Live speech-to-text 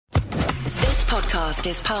podcast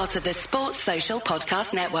is part of the Sports Social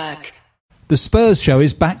Podcast Network. The Spurs Show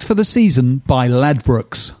is backed for the season by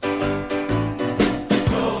Ladbrokes.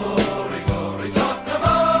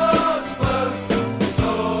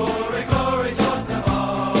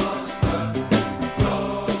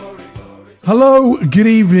 Hello, good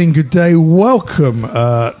evening, good day. Welcome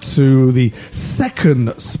to the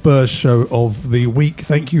second Spurs show of the week.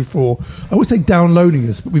 Thank you for, I would say downloading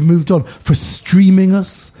us, but we've moved on, for streaming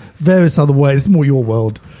us, various other ways. It's more your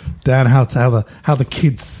world, Dan, how the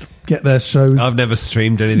kids get their shows. I've never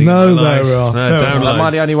streamed anything no, in my life. There are. No, Am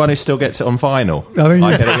I the only one who still gets it on vinyl? I mean,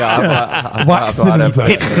 Wax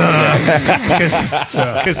hipster.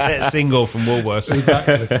 Cassette single from Woolworths.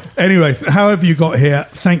 Exactly. Anyway, however you got here,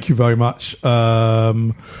 thank you very much.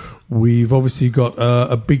 We've obviously got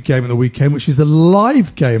a big game at the weekend, which is a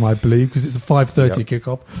live game, I believe, because it's a 5:30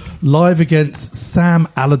 kickoff. Live against Sam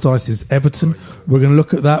Allardyce's Everton. We're going to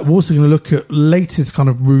look at that. We're also going to look at latest kind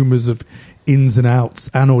of rumours of ins and outs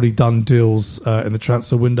and already done deals in the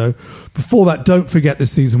transfer window. Before that, don't forget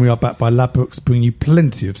this season we are backed by Ladbrokes, bringing you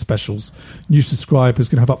plenty of specials. New subscribers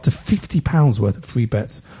can have up to £50 worth of free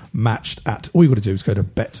bets matched at, all you've got to do is go to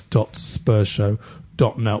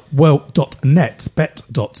bet.spursshow.net.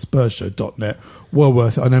 bet.spursshow.net. Well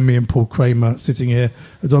worth it. I know me and Paul Kramer sitting here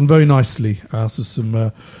have done very nicely out of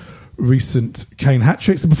some recent Kane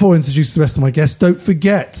hat-tricks. And before I introduce the rest of my guests, don't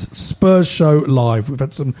forget Spurs Show Live. We've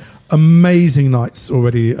had some amazing nights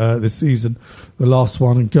already this season. The last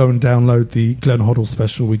one, go and download the Glenn Hoddle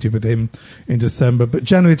special we did with him in December. But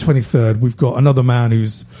January 23rd, we've got another man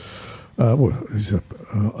who's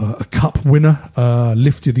a cup winner,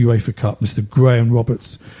 lifted the UEFA Cup. Mr. Graham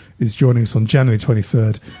Roberts is joining us on January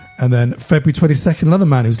 23rd. And then February 22nd, another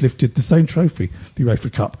man who's lifted the same trophy, the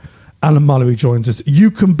UEFA Cup. Alan Mullery joins us. You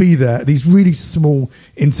can be there. These really small,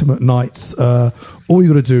 intimate nights. All you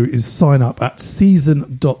got to do is sign up at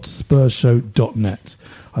season.spursshow.net.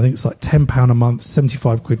 I think it's like £10 a month,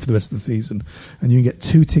 75 quid for the rest of the season. And you can get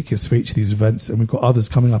 2 tickets for each of these events. And we've got others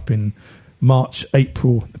coming up in March,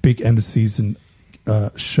 April, the big end of season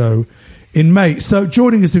show in May. So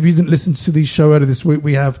joining us, if you didn't listen to the show earlier this week,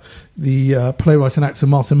 we have the playwright and actor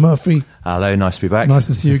Martin Murphy. Hello, nice to be back. Nice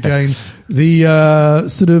to see you again. The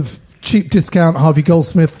sort of cheap discount Harvey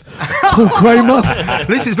Goldsmith, Paul Kramer.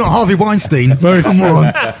 This is not Harvey Weinstein. Very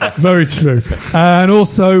true. Very true. And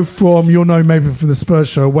also from, you'll know maybe from the Spurs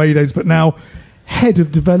Show away days, but now head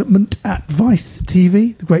of development at Vice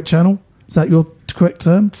TV, the great channel. Is that your correct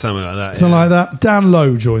term? Something like that. Something like that. Dan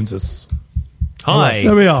Lowe joins us. Hi. Right,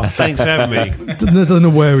 there we are. Thanks for having me. Don't know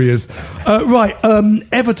where he is.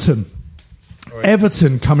 Everton. Right.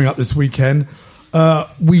 Everton coming up this weekend.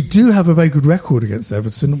 We do have a very good record against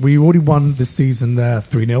Everton. We already won this season there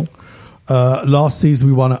 3-0. Last season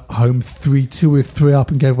we won at home 3-2 with 3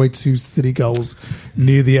 up and gave away 2 silly goals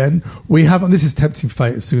near the end. We haven't, this is tempting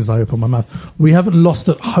fate as soon as I open my mouth, we haven't lost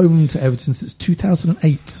at home to Everton since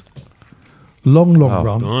 2008. Long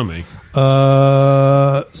run. Blimey.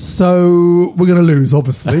 So we're going to lose,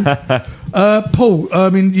 obviously. Paul,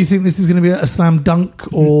 I mean, do you think this is going to be a slam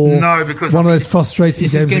dunk or no, because one of those frustrating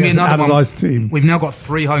games against an analysed team? We've now got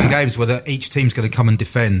 3 home games where each team's going to come and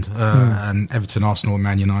defend, and Everton, Arsenal and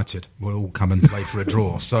Man United will all come and play for a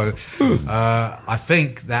draw. So I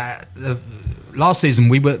think that last season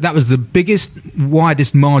that was the biggest,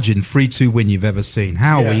 widest margin 3-2 win you've ever seen.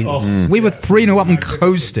 We were 3-0 up and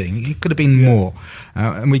coasting. It could have been more.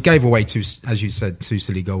 And we gave away 2, as you said, 2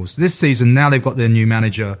 silly goals. This season, now they've got their new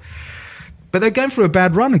manager. But they're going through a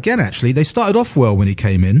bad run again, actually. They started off well when he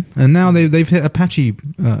came in, and now they've hit a patchy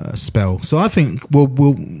spell. So I think we'll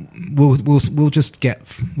get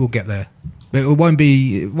there. But it won't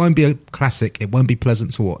be a classic. It won't be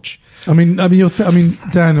pleasant to watch. I mean,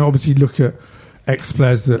 Dan, obviously look at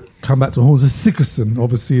ex-players that come back to Horns. Sigurdsson,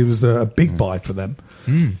 obviously, it was a big buy for them.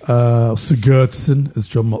 Sigurdsson, as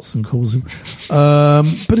John Motson calls him.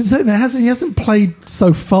 But he hasn't played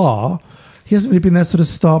so far. He hasn't really been their sort of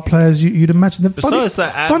star players you'd imagine. They're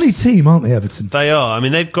funny team, aren't they, Everton? They are. I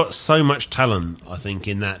mean, they've got so much talent, I think,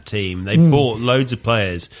 in that team. They bought loads of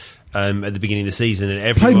players at the beginning of the season, and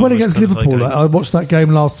everyone played well against Liverpool. I watched that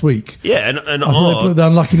game last week. Yeah, and they're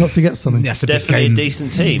unlucky not to get something. That's definitely a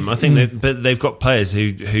decent team. I think but they've got players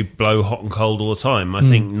who blow hot and cold all the time. I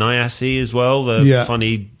think Nyasi as well, the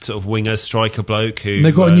funny sort of winger striker bloke who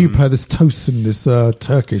they've got a new player, this Tosun, this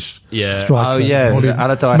Turkish striker. Oh yeah,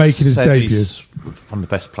 Allardyce making his debut. He's one of the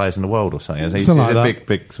best players in the world or something. He's like a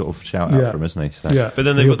big sort of shout out for him, isn't he? So. Yeah. But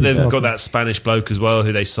then they've got that Spanish bloke as well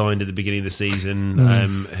who they signed at the beginning of the season,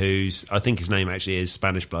 who I think his name actually is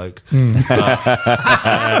Spanish bloke, but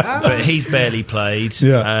he's barely played.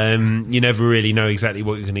 Yeah. You never really know exactly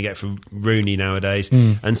what you're going to get from Rooney nowadays.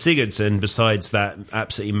 And Sigurdsson, besides that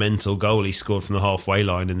absolutely mental goal he scored from the halfway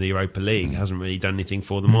line in the Europa League, hasn't really done anything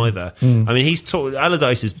for them either. I mean,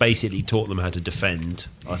 Allardyce has basically taught them how to defend.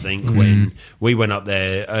 I think when we went up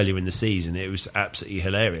there earlier in the season, it was absolutely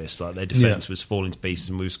hilarious. Like their defence was falling to pieces,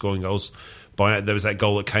 and we were scoring goals. There was that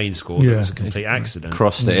goal that Kane scored. It was a complete accident.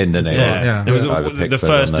 Crossed it in, didn't it? Yeah. It was the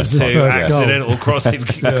first of two accidental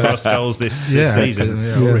crossed goals this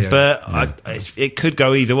season. But it could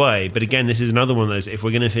go either way. But again, this is another one of those. If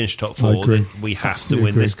we're going to finish top four, then we have to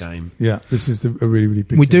win this game. Yeah, this is a really, really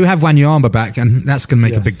big. We do have Wanyama back, and that's going to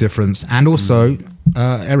make a big difference. And also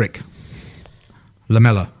Eric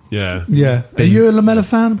Lamela. Yeah. Are you a Lamela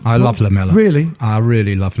fan? I love Lamela. Really? I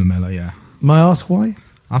really love Lamela. Yeah. May I ask why?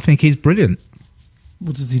 I think he's brilliant.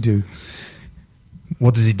 What does he do?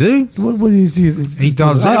 What does he do? What does he do? He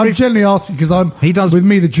does. I'm generally asking because He does. with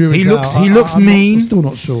me. The jury's out. He looks mean. I'm still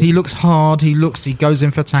not sure. He looks hard. He goes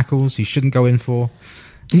in for tackles he shouldn't go in for.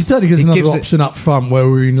 He certainly gives another option up front where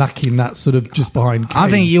we're lacking that sort of just behind Kane. I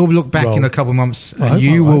think you'll look back in a couple of months and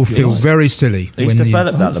you will feel very silly. He's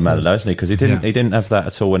developed that Lamela, though, hasn't he? Because he didn't have that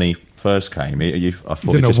at all when he first came. I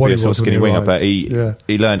thought he'd just be a sort of skinny winger, but he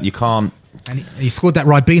learned you can't. And he scored that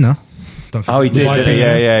Ribena. Oh, he did, didn't he?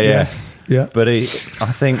 Yeah. Yes. Yeah. But I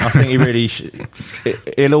think he really.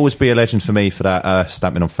 He'll always be a legend for me for that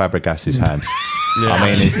stamping on Fabregas's hand.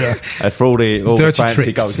 I mean, for all the fancy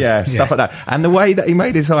tricks. goals, stuff like that, and the way that he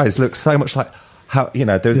made his eyes look so much like how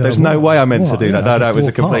there's no way I meant to do that. No, it was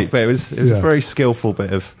a complete. But it was a very skillful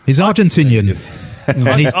bit of. He's Argentinian.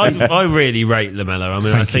 I really rate Lamela. I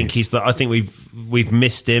mean, I think we've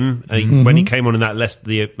missed him when he came on in that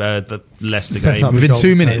the Leicester game. Within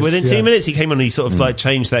 2 minutes. Within 2 minutes, he came on and he sort of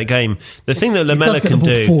changed that game. The thing that Lamela can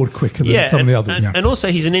do forward quicker than some of the others, and also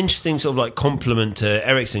he's an interesting sort of complement to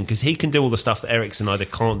Eriksen because he can do all the stuff that Eriksen either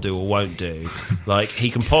can't do or won't do. Like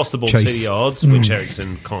he can pass the ball 2 yards, which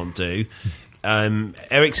Eriksen can't do.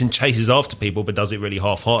 Eriksen chases after people but does it really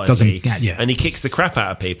half-heartedly and he kicks the crap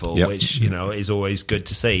out of people, which is always good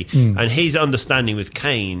to see. And his understanding with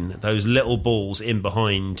Kane, those little balls in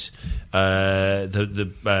behind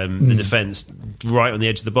the defence right on the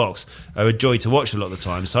edge of the box are a joy to watch a lot of the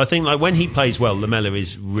time. So I think when he plays well, Lamela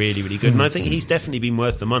is really, really good, and I think he's definitely been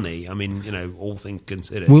worth the money. I mean, all things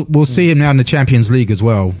considered. We'll see him now in the Champions League as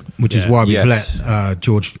well, which is why we've let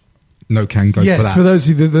George No can go for that. Yes, for those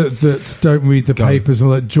of you that don't read the papers,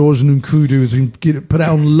 or that George Nkudu has been put out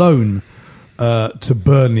on loan to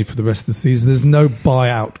Burnley for the rest of the season. There's no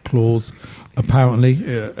buyout clause, apparently,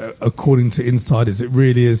 according to insiders. It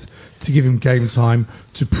really is to give him game time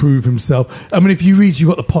to prove himself. I mean, if you read,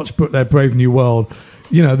 you've got the Poch book there, Brave New World.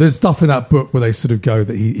 There's stuff in that book where they sort of go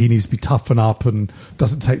that he needs to be toughen up and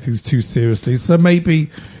doesn't take things too seriously. So maybe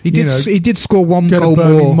he did score one goal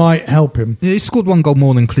more. Might help him. Yeah, he scored one goal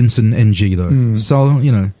more than Clinton NG though. So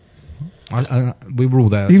we were all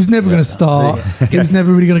there. He was never going to start. He was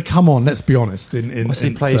never really going to come on. Let's be honest.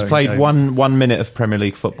 He's played 1 minute of Premier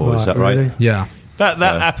League football. Is that right? Really? Yeah.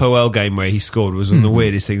 That APOL game where he scored was one of the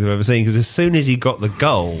weirdest things I've ever seen because as soon as he got the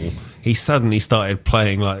goal, he suddenly started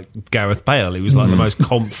playing like Gareth Bale. He was like the most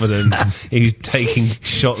confident. He was taking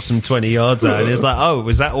shots from 20 yards out, and it's like, oh,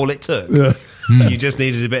 was that all it took? Yeah. You just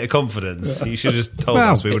needed a bit of confidence. You should have just told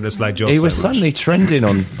us we wouldn't have slagged you off. He was so much. suddenly trending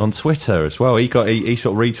on Twitter as well. He sort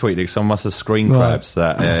of retweeted it. Someone must have screen grabs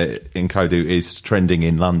that Nkodu is trending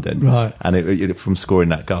in London, right? And from scoring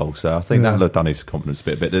that goal. So I think that'll have done his confidence a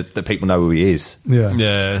bit. But the people know who he is.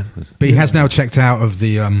 Yeah. But he has now checked out of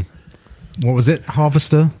the what was it?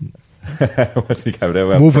 Harvester. What's he going there?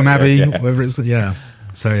 Wolverham Abbey, whatever it's. Yeah.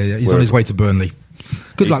 So he's on his way to Burnley.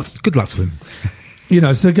 Good luck to him.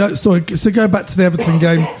 So go back to the Everton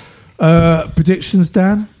game. Predictions,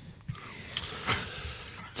 Dan?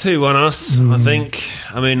 2-1 us, I think.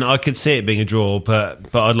 I mean, I could see it being a draw,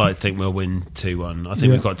 but I'd like to think we'll win 2-1. I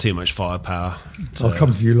think we've got too much firepower. I'll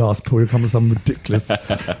come to you last, Paul. You'll come with some ridiculous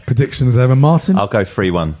predictions over. Martin? I'll go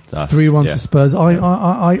 3-1. 3-1 to Spurs.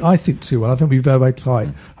 I think 2-1. I think we'll be very, very tight.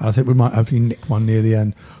 And I think we might have you nick one near the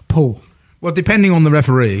end. Paul? Well, depending on the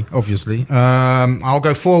referee, obviously. I'll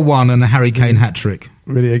go 4-1 and a Harry Kane hat-trick.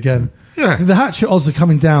 Really, again? Yeah. The hat-trick odds are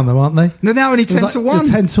coming down, though, aren't they? They're now only 10-1.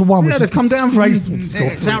 They're 10-1, which they've come down.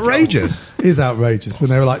 It's outrageous. It is outrageous. When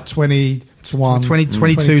they were like 20, to 1,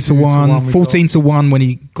 22 to 1, 14 to 1 when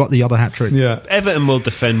he got the other hat trick. Yeah, Everton will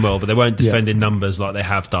defend well, but they won't defend in numbers like they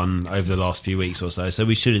have done over the last few weeks or so. So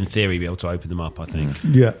we should, in theory, be able to open them up, I think.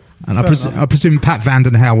 Yeah. And I presume Pat Van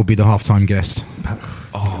Den Hauwe will be the halftime guest.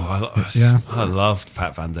 I loved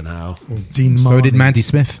Pat Van Den Hauwe. Dean Marney. So did Mandy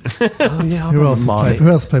Smith. Who else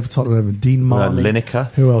played for Tottenham? Dean Marney.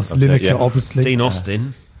 Lineker. Who else? Lineker, obviously. Dean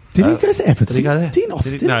Austin. Did he go to Everton? Did he go there? Dean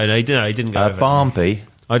Austin? No, he didn't go. Barmby.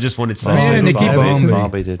 I just wanted to say. Nicky Barmby.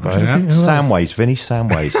 Barmby did both. Yeah. Samways, Vinny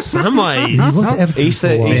Samways. Samways. He was at Everton He for a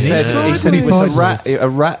said while. he said he was Sideways. a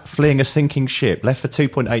rat fleeing a sinking ship, left for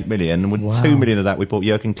 2.8 million, and with 2 million of that we bought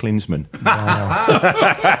Jurgen Klinsmann.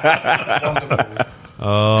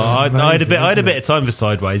 I had a bit of time for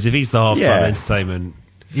Sideways. If he's the halftime entertainment,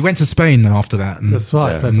 He went to Spain after that. And That's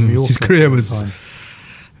right. Played for Mallorca his career at the was... time.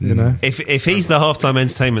 You know, if he's the halftime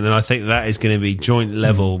entertainment, then I think that is going to be joint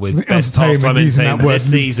level with best Entertainment, halftime using that entertainment word this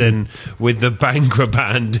season with the Bangra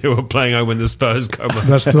band who are playing over when the Spurs come up.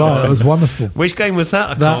 that's right. That was wonderful. Which game was that?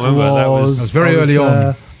 I That can't remember. That was was very early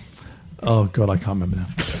on. Oh God, I can't remember now.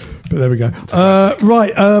 But there we go.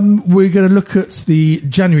 Right, we're going to look at the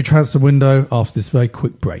January transfer window after this very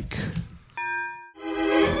quick break.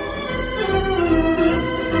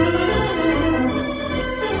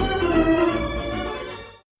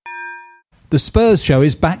 The Spurs Show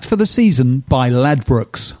is backed for the season by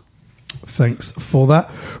Ladbrokes. Thanks for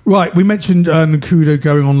that. Right, we mentioned Nkudo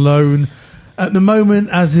going on loan. At the moment,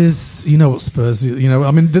 as is, you know what Spurs, you know,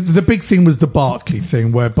 I mean, the big thing was the Barkley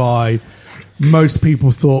thing, whereby most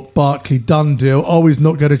people thought Barkley done deal. Oh, he's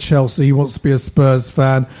not going to Chelsea. He wants to be a Spurs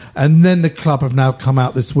fan. And then the club have now come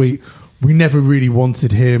out this week. We never really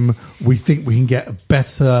wanted him. We think we can get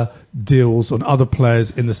better deals on other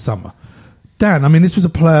players in the summer. Dan, I mean, this was a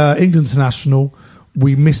player, England international.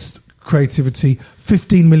 We missed creativity.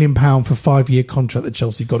 £15 million for a 5-year contract that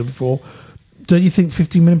Chelsea got him for. Don't you think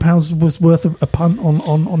 £15 million was worth a punt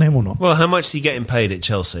on him or not? Well, how much is he getting paid at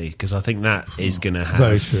Chelsea? Because I think that is going to have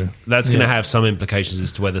Very true. That's going to have some implications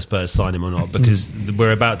as to whether Spurs sign him or not. Because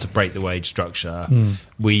we're about to break the wage structure.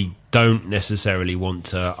 We don't necessarily want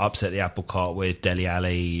to upset the apple cart with Dele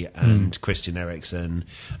Alli and Christian Eriksen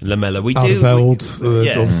and Lamella. We do,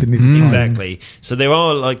 obviously needs time. exactly. So there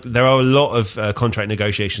are a lot of contract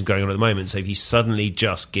negotiations going on at the moment. So if you suddenly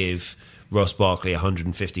just give Ross Barkley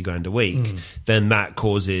 150 grand a week, then that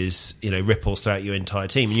causes ripples throughout your entire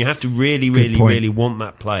team, and you have to really want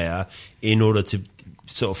that player in order to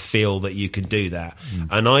sort of feel that you can do that.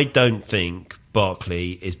 And I don't think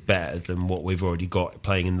Barkley is better than what we've already got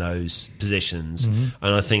playing in those positions. And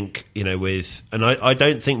I think I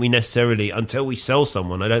don't think we necessarily, until we sell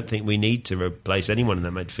someone, I don't think we need to replace anyone in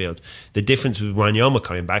that midfield. The difference with Wanyama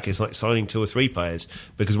coming back is like signing 2 or 3 players,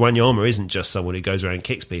 because Wanyama isn't just someone who goes around and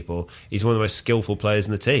kicks people. He's one of the most skillful players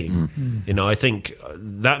in the team. I think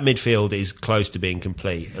that midfield is close to being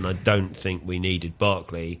complete, and I don't think we needed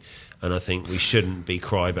Barkley. And I think we shouldn't be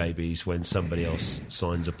crybabies when somebody else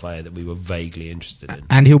signs a player that we were vaguely interested in.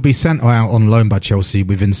 And he'll be sent out on loan by Chelsea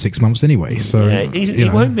within 6 months anyway. So he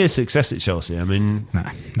won't be a success at Chelsea. I mean,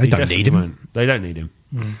 they don't need him. Won't. They don't need him.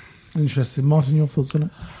 Interesting. Martin, your thoughts on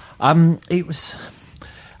it? It was.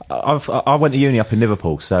 I went to uni up in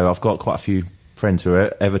Liverpool, so I've got quite a few friends who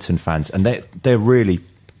are Everton fans, and they're really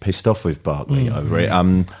pissed off with Barkley over it,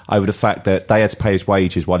 over the fact that they had to pay his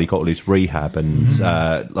wages while he got all his rehab and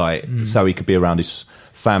so he could be around his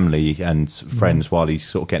family and friends while he's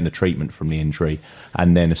sort of getting the treatment from the injury,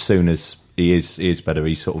 and then as soon as he is better,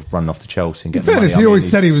 he's sort of running off to Chelsea and getting the money. He always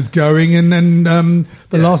said he was going, and then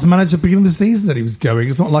the last manager at the beginning of the season said he was going.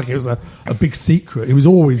 It's not like it was a big secret. He was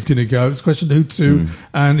always going to go. It's a question of who to,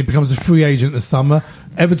 and he becomes a free agent this summer.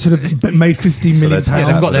 Everton have made £15 million.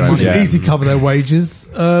 They've got their money. Easy cover their wages.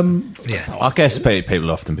 I guess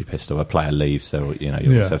people often be pissed off a player leaves, so you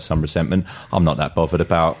always have some resentment. I'm not that bothered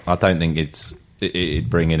about. I don't think it'd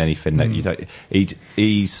bring in anything that you don't.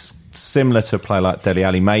 He's similar to a player like Dele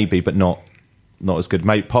Alli, maybe, but not as good.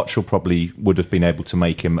 Maybe Pochel probably would have been able to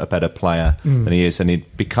make him a better player than he is, and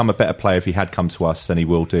he'd become a better player if he had come to us than he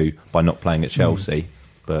will do by not playing at Chelsea.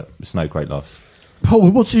 But it's no great loss.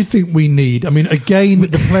 Paul, what do you think we need? I mean, again,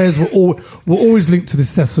 the players were always linked to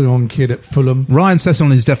this Sessegnon kid at Fulham. Ryan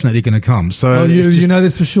Sessegnon is definitely going to come. So you know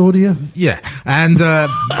this for sure, do you? Yeah, and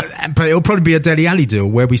but it'll probably be a Dele Alli deal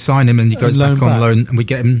where we sign him and he goes back on loan, and we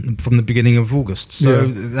get him from the beginning of August. So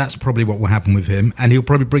that's probably what will happen with him, and he'll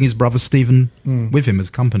probably bring his brother Stephen with him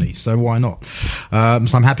as company. So why not? So I'm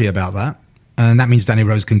happy about that. And that means Danny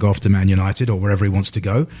Rose can go off to Man United or wherever he wants to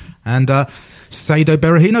go. And Saido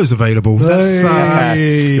Berahino's available.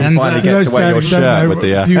 And finally get to wear your shirt with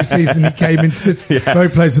the... A few seasons he came into this very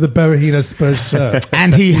place with a Berahino Spurs shirt.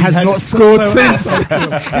 And he has not scored since. He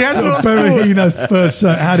has not scored. Berahino Spurs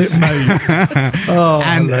shirt had it made.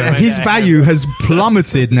 And his value has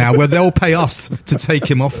plummeted now, where they'll pay us to take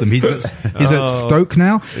him off them. He's at Stoke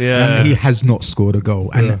now, and he has not scored a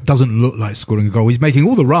goal. And it doesn't look like scoring a goal. He's making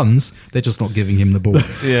all the runs. They're just not giving him the ball.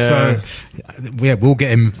 So, we'll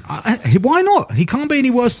get him. Why not? He can't be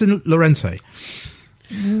any worse than Llorente.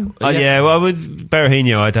 Well, with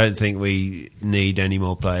Berahino, I don't think we need any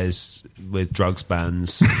more players with drugs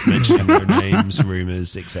bans, mentioning their names,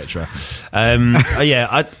 rumours, etc.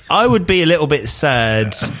 I would be a little bit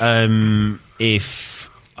sad if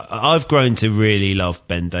I've grown to really love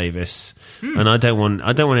Ben Davies. And I don't want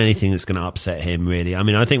anything that's going to upset him, really. I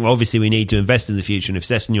mean, I think obviously we need to invest in the future, and if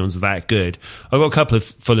Sessegnon's that good, I've got a couple of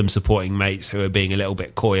Fulham supporting mates who are being a little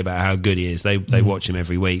bit coy about how good he is. They watch him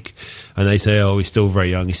every week, and they say, "Oh, he's still very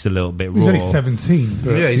young. He's still a little bit raw." He's only 17,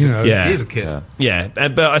 but he's a kid. Yeah,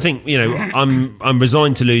 but I think I'm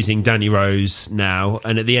resigned to losing Danny Rose now,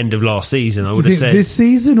 and at the end of last season, I would have said this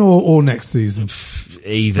season or next season.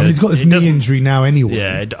 Either. I mean, he's got this knee injury now anyway.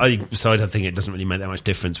 Yeah, so I don't think it doesn't really make that much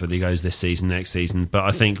difference whether he goes this season, next season. But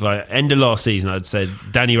I think end of last season, I'd said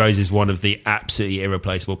Danny Rose is one of the absolutely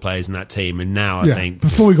irreplaceable players in that team. And now I think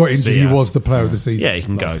before he got injured, he was the player of the season. Yeah, he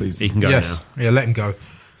can go. He can go now. Yeah, let him go.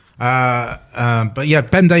 But yeah,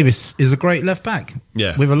 Ben Davies is a great left back.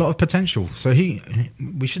 Yeah, with a lot of potential. So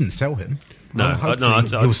we shouldn't sell him.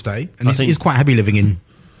 He'll stay, and he's quite happy living in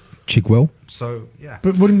Chigwell. So yeah.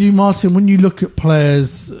 But wouldn't you, Martin, when you look at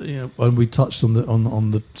players, and we touched on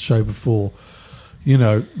the show before,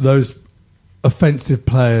 those offensive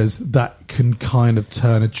players that can kind of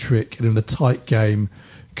turn a trick and in a tight game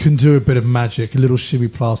can do a bit of magic, a little shimmy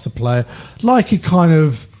plaster player, like a kind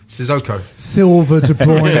of Sissoko, Silva, De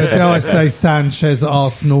Bruyne, dare I say Sanchez at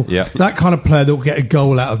Arsenal, that kind of player that will get a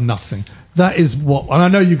goal out of nothing. That is what, and I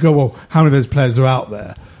know you go, well, how many of those players are out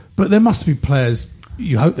there? But there must be players.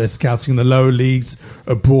 You hope they're scouting in the lower leagues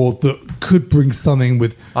abroad that could bring something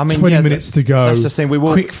with 20 minutes to go. That's the thing.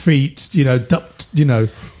 Quick feet,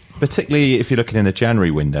 Particularly if you're looking in the January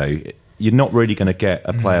window, you're not really going to get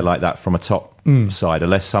a player like that from a top side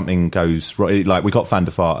unless something goes right. Like we got Van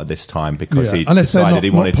der Vaart at this time because he decided he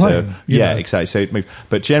wanted to. Yeah, exactly. So it moved.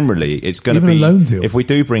 But generally, it's going to be a loan deal. If we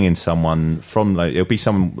do bring in someone from, it'll be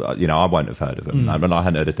someone I won't have heard of him. I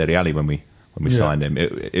hadn't heard of Dele Alli when we signed him,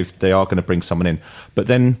 if they are going to bring someone in. But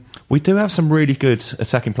then we do have some really good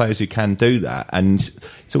attacking players who can do that, and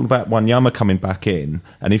it's all about Wanyama coming back in,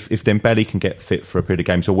 and if Dembele can get fit for a period of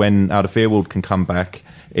games, or when Alderweireld can come back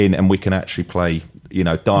in and we can actually play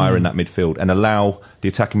Dyer in that midfield and allow the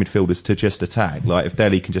attacking midfielders to just attack. Like if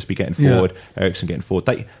Dele can just be getting forward, Eriksen getting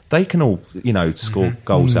forward, they can all score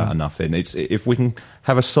goals out of nothing. It's if we can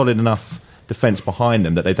have a solid enough defence behind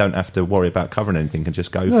them that they don't have to worry about covering anything, can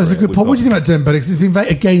just go for it. That's a good point. What do you think about Dembele? Because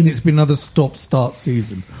it's been another stop-start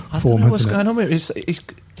season for him, what's going on with him.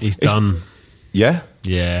 He's done. Yeah?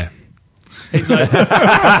 Yeah.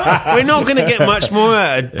 We're not going to get much more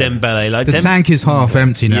out of Dembele. Like the tank is half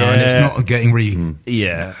empty now, and it's not getting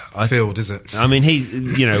filled, is it? I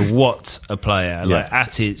mean, what a player! Like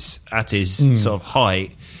at his sort of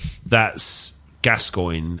height, that's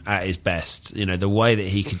Gascoigne at his best. The way that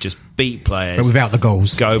he could just beat players, but without the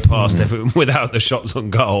goals, go past everyone, without the shots on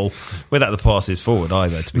goal, without the passes forward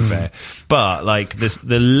either. To be fair, but like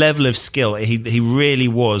the level of skill, he really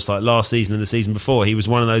was. Like last season and the season before, he was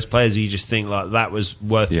one of those players who you just think like that was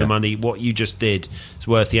worth the money. What you just did is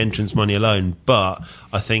worth the entrance money alone. But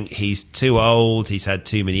I think he's too old. He's had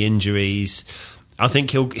too many injuries. I think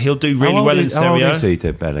he'll do really well in Serie A. How old is he,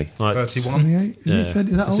 Dembele? Like 31. Is he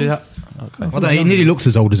that old? Okay. He nearly looks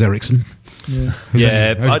as old as Eriksen.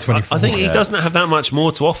 I think he doesn't have that much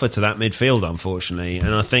more to offer to that midfield, unfortunately.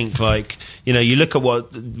 And I think, you look at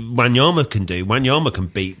what Wanyama can do. Wanyama can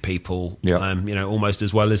beat people, almost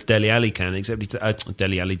as well as Dele Alli can, except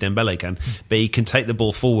Dembele can. But he can take the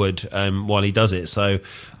ball forward while he does it. So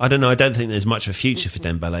I don't know. I don't think there's much of a future for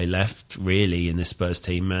Dembele left, really, in this Spurs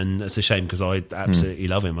team, and that's a shame because I absolutely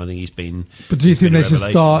love him. I think he's been. But do you think they should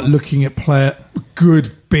start looking at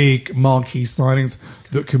good, big marquee signings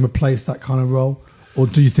that can replace that kind of role? Or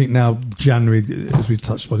do you think now January, as we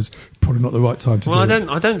touched upon, is probably not the right time to do it?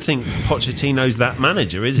 I don't think Pochettino's that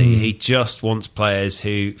manager, is he? He just wants players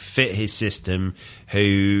who fit his system,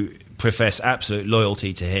 who profess absolute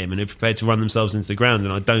loyalty to him and are prepared to run themselves into the ground.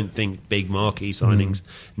 And I don't think big marquee signings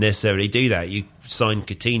necessarily do that. You sign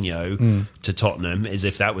Coutinho to Tottenham as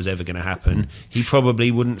if that was ever going to happen. He probably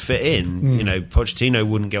wouldn't fit in. You know, Pochettino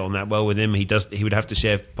wouldn't get on that well with him. He would have to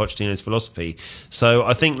share Pochettino's philosophy. So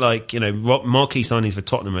I think, like, you know, marquee signings for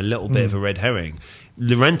Tottenham are a little bit of a red herring.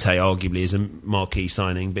 Llorente arguably is a marquee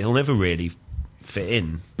signing, but he'll never really fit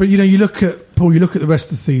in. But you know, you look at the rest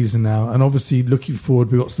of the season now, and obviously looking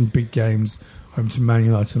forward, we've got some big games home to Man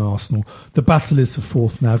United and Arsenal. The battle is for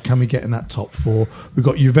fourth now. Can we get in that top four? We've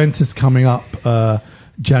got Juventus coming up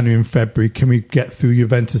January and February. Can we get through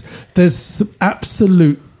Juventus? There's some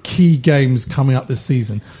absolute key games coming up this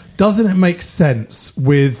season. Doesn't it make sense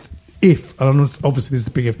obviously this is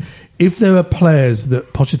the big if there are players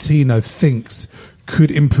that Pochettino thinks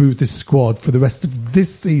could improve this squad for the rest of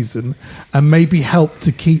this season and maybe help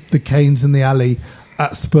to keep the Canes in the alley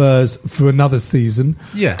at Spurs for another season?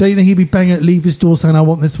 Yeah. Don't you think he'd be banging at Levy's door saying, I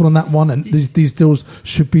want this one and that one, and these deals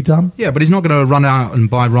should be done? Yeah, but he's not going to run out and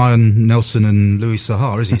buy Ryan Nelson and Louis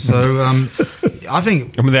Saha, is he? So I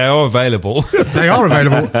mean, they are available. They are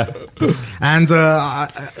available. And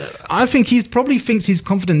I think he probably thinks he's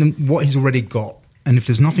confident in what he's already got. And if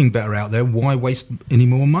there's nothing better out there, why waste any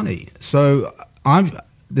more money? So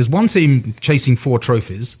there's one team chasing 4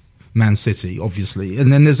 trophies, Man City, obviously,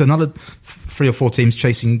 and then there's another 3 or 4 teams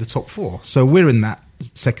chasing the top 4. So we're in that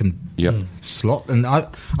second slot, and I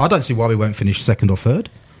don't see why we won't finish second or third.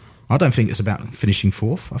 I don't think it's about finishing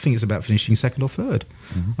fourth. I think it's about finishing second or third.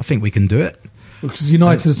 I think we can do it. Because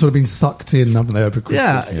United have sort of been sucked in, haven't they, over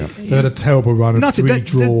Christmas? Yeah. They had a terrible run of 3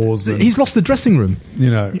 draws. He's lost the dressing room. You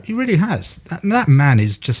know, he really has. That man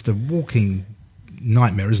is just a walking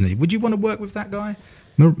nightmare, isn't he? Would you want to work with that guy?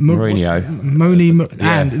 Mourinho.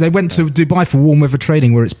 And they went to Dubai for warm weather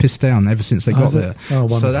training where it's pissed down ever since they got there. Oh,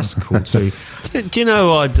 so that's cool too. Do you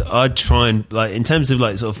know, I'd try and, like, in terms of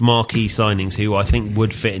like sort of marquee signings who I think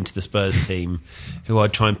would fit into the Spurs team, who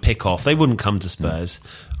I'd try and pick off. They wouldn't come to Spurs.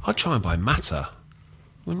 I'd try and buy Mata.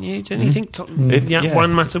 Wouldn't you? Don't you think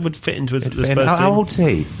Juan Mata would fit into the Spurs team? How old's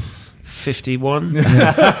he? 51.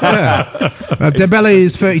 Dembele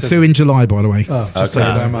is 32 in July, by the way.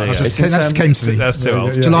 That came to me. That's too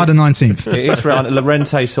old. July the 19th. It is right.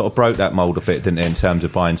 Llorente sort of broke that mould a bit, didn't he, in terms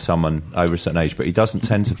of buying someone over a certain age, but he doesn't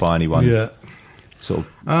tend to buy anyone. Yeah. Sort of.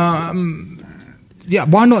 Why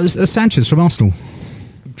not Sanchez from Arsenal?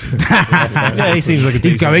 Yeah, he seems like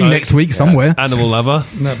he's going next week somewhere. Animal lover.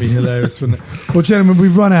 That'd be hilarious, wouldn't it? Well, gentlemen,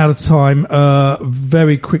 we've run out of time.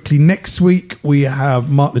 Very quickly, next week we have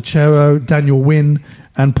Mark Lucero, Daniel Wynn,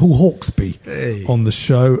 and Paul Hawksby on the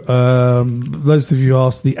show. Those of you who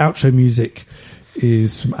asked, the outro music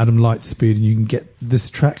is from Adam Lightspeed, and you can get this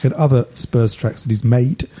track and other Spurs tracks that he's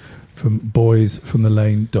made from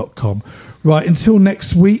boysfromthelane.com. Right, until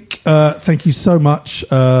next week, thank you so much,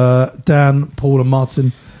 Dan, Paul and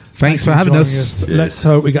Martin. Thanks for having us. Yes. Let's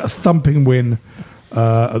hope we get a thumping win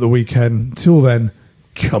at the weekend. Until then,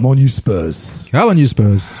 come on you Spurs. Come on you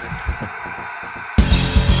Spurs.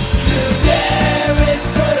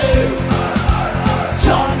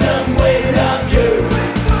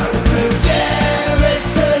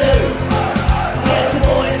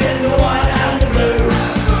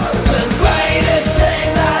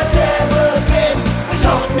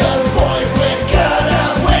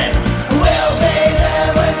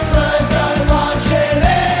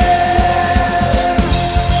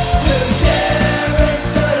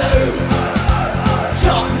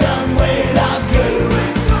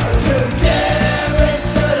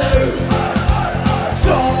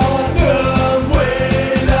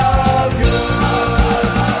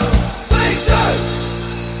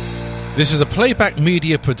 This is a Playback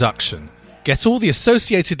Media production. Get all the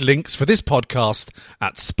associated links for this podcast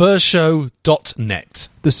at spursshow.net.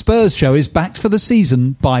 The Spurs Show is backed for the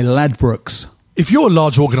season by Ladbrokes. If you're a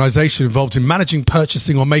large organisation involved in managing,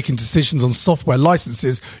 purchasing or making decisions on software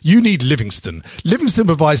licenses, you need Livingston. Livingston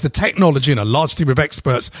provides the technology and a large team of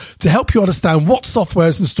experts to help you understand what software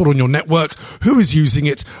is installed on your network, who is using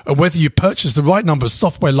it, and whether you purchase the right number of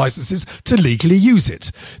software licenses to legally use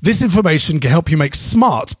it. This information can help you make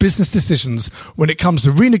smart business decisions when it comes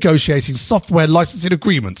to renegotiating software licensing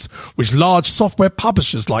agreements with large software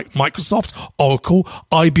publishers like Microsoft, Oracle,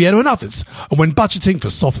 IBM and others, and when budgeting for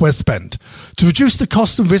software spend. To reduce the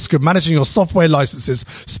cost and risk of managing your software licenses,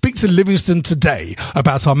 speak to Livingston today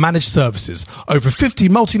about our managed services. Over 50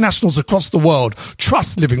 multinationals across the world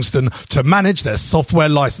trust Livingston to manage their software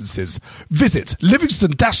licenses. Visit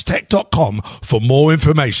livingston-tech.com for more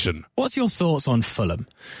information. What's your thoughts on Fulham?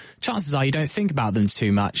 Chances are you don't think about them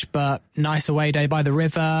too much, but nice away day by the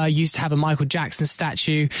river, used to have a Michael Jackson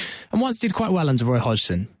statue, and once did quite well under Roy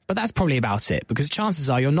Hodgson. but that's probably about it, because chances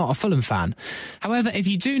are you're not a Fulham fan. However, if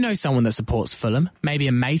you do know someone that supports Fulham, maybe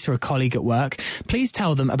a mate or a colleague at work, please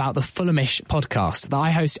tell them about the Fulhamish podcast that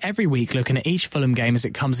I host every week, looking at each Fulham game as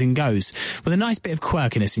it comes and goes, with a nice bit of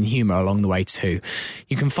quirkiness and humour along the way too.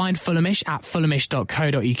 You can find Fulhamish at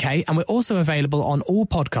fulhamish.co.uk, and we're also available on all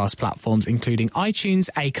podcast platforms, including iTunes,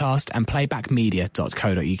 Acast and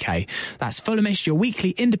playbackmedia.co.uk. That's Fulhamish, your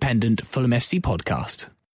weekly independent Fulham FC podcast.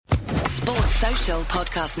 Sports Social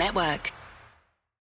Podcast Network.